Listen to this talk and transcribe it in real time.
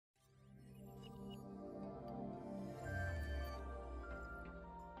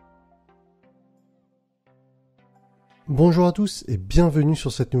Bonjour à tous et bienvenue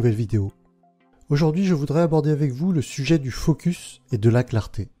sur cette nouvelle vidéo. Aujourd'hui, je voudrais aborder avec vous le sujet du focus et de la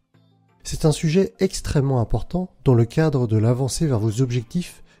clarté. C'est un sujet extrêmement important dans le cadre de l'avancée vers vos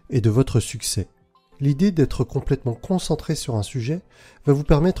objectifs et de votre succès. L'idée d'être complètement concentré sur un sujet va vous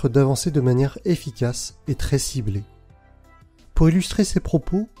permettre d'avancer de manière efficace et très ciblée. Pour illustrer ces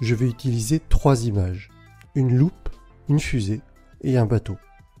propos, je vais utiliser 3 images. Une loupe, une fusée et un bateau.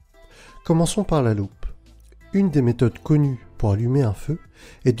 Commençons par la loupe. Une des méthodes connues pour allumer un feu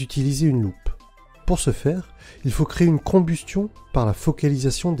est d'utiliser une loupe. Pour ce faire, il faut créer une combustion par la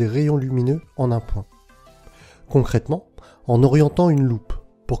focalisation des rayons lumineux en un point. Concrètement, en orientant une loupe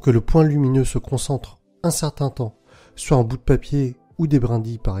pour que le point lumineux se concentre un certain temps, soit un bout de papier ou des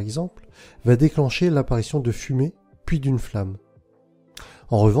brindilles par exemple, va déclencher l'apparition de fumée puis d'une flamme.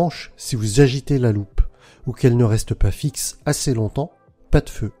 En revanche, si vous agitez la loupe ou qu'elle ne reste pas fixe assez longtemps, pas de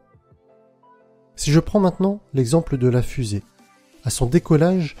feu. Si je prends maintenant l'exemple de la fusée. À son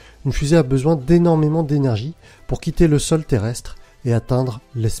décollage, une fusée a besoin d'énormément d'énergie pour quitter le sol terrestre et atteindre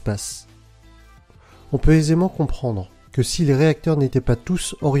l'espace. On peut aisément comprendre que si les réacteurs n'étaient pas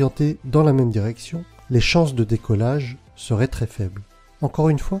tous orientés dans la même direction, les chances de décollage seraient très faibles. Encore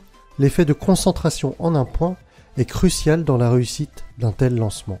une fois, l'effet de concentration en un point est crucial dans la réussite d'un tel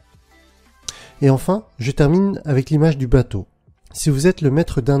lancement. Et enfin, je termine avec l'image du bateau. Si vous êtes le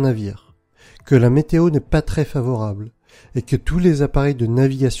maître d'un navire, que la météo n'est pas très favorable et que tous les appareils de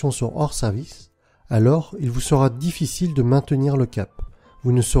navigation sont hors service, alors il vous sera difficile de maintenir le cap.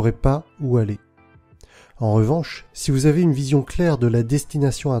 Vous ne saurez pas où aller. En revanche, si vous avez une vision claire de la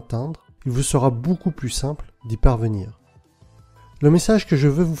destination à atteindre, il vous sera beaucoup plus simple d'y parvenir. Le message que je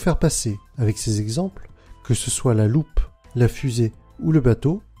veux vous faire passer avec ces exemples, que ce soit la loupe, la fusée ou le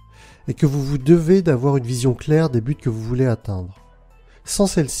bateau, est que vous devez d'avoir une vision claire des buts que vous voulez atteindre. Sans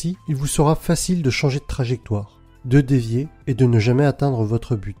celle-ci, il vous sera facile de changer de trajectoire, de dévier et de ne jamais atteindre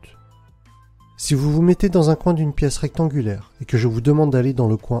votre but. Si vous vous mettez dans un coin d'une pièce rectangulaire et que je vous demande d'aller dans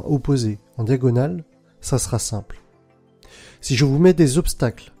le coin opposé en diagonale, ça sera simple. Si je vous mets des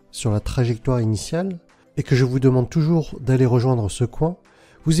obstacles sur la trajectoire initiale et que je vous demande toujours d'aller rejoindre ce coin,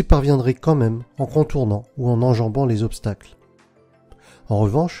 vous y parviendrez quand même en contournant ou en enjambant les obstacles. En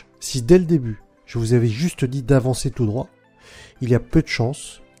revanche, si dès le début, je vous avais juste dit d'avancer tout droit, il y a peu de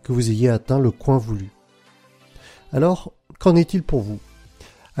chances que vous ayez atteint le coin voulu. Alors, qu'en est-il pour vous?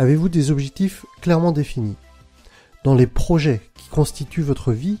 Avez-vous des objectifs clairement définis? Dans les projets qui constituent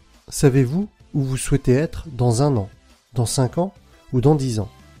votre vie, savez-vous où vous souhaitez être dans 1 an, dans 5 ans ou dans 10 ans?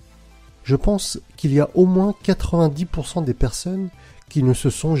 Je pense qu'il y a au moins 90% des personnes qui ne se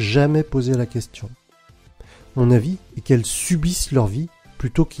sont jamais posé la question. Mon avis est qu'elles subissent leur vie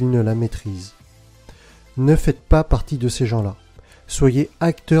plutôt qu'ils ne la maîtrisent. Ne faites pas partie de ces gens-là. Soyez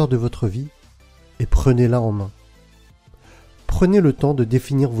acteur de votre vie et prenez-la en main. Prenez le temps de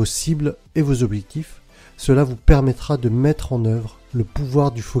définir vos cibles et vos objectifs. Cela vous permettra de mettre en œuvre le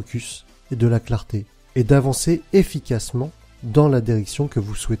pouvoir du focus et de la clarté et d'avancer efficacement dans la direction que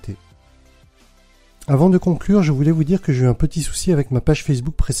vous souhaitez. Avant de conclure, je voulais vous dire que j'ai eu un petit souci avec ma page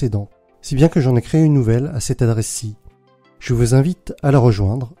Facebook précédente, si bien que j'en ai créé une nouvelle à cette adresse-ci. Je vous invite à la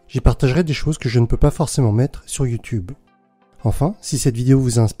rejoindre, j'y partagerai des choses que je ne peux pas forcément mettre sur YouTube. Enfin, si cette vidéo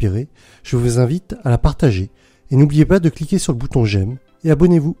vous a inspiré, je vous invite à la partager et n'oubliez pas de cliquer sur le bouton j'aime et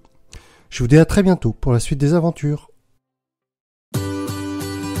abonnez-vous. Je vous dis à très bientôt pour la suite des aventures.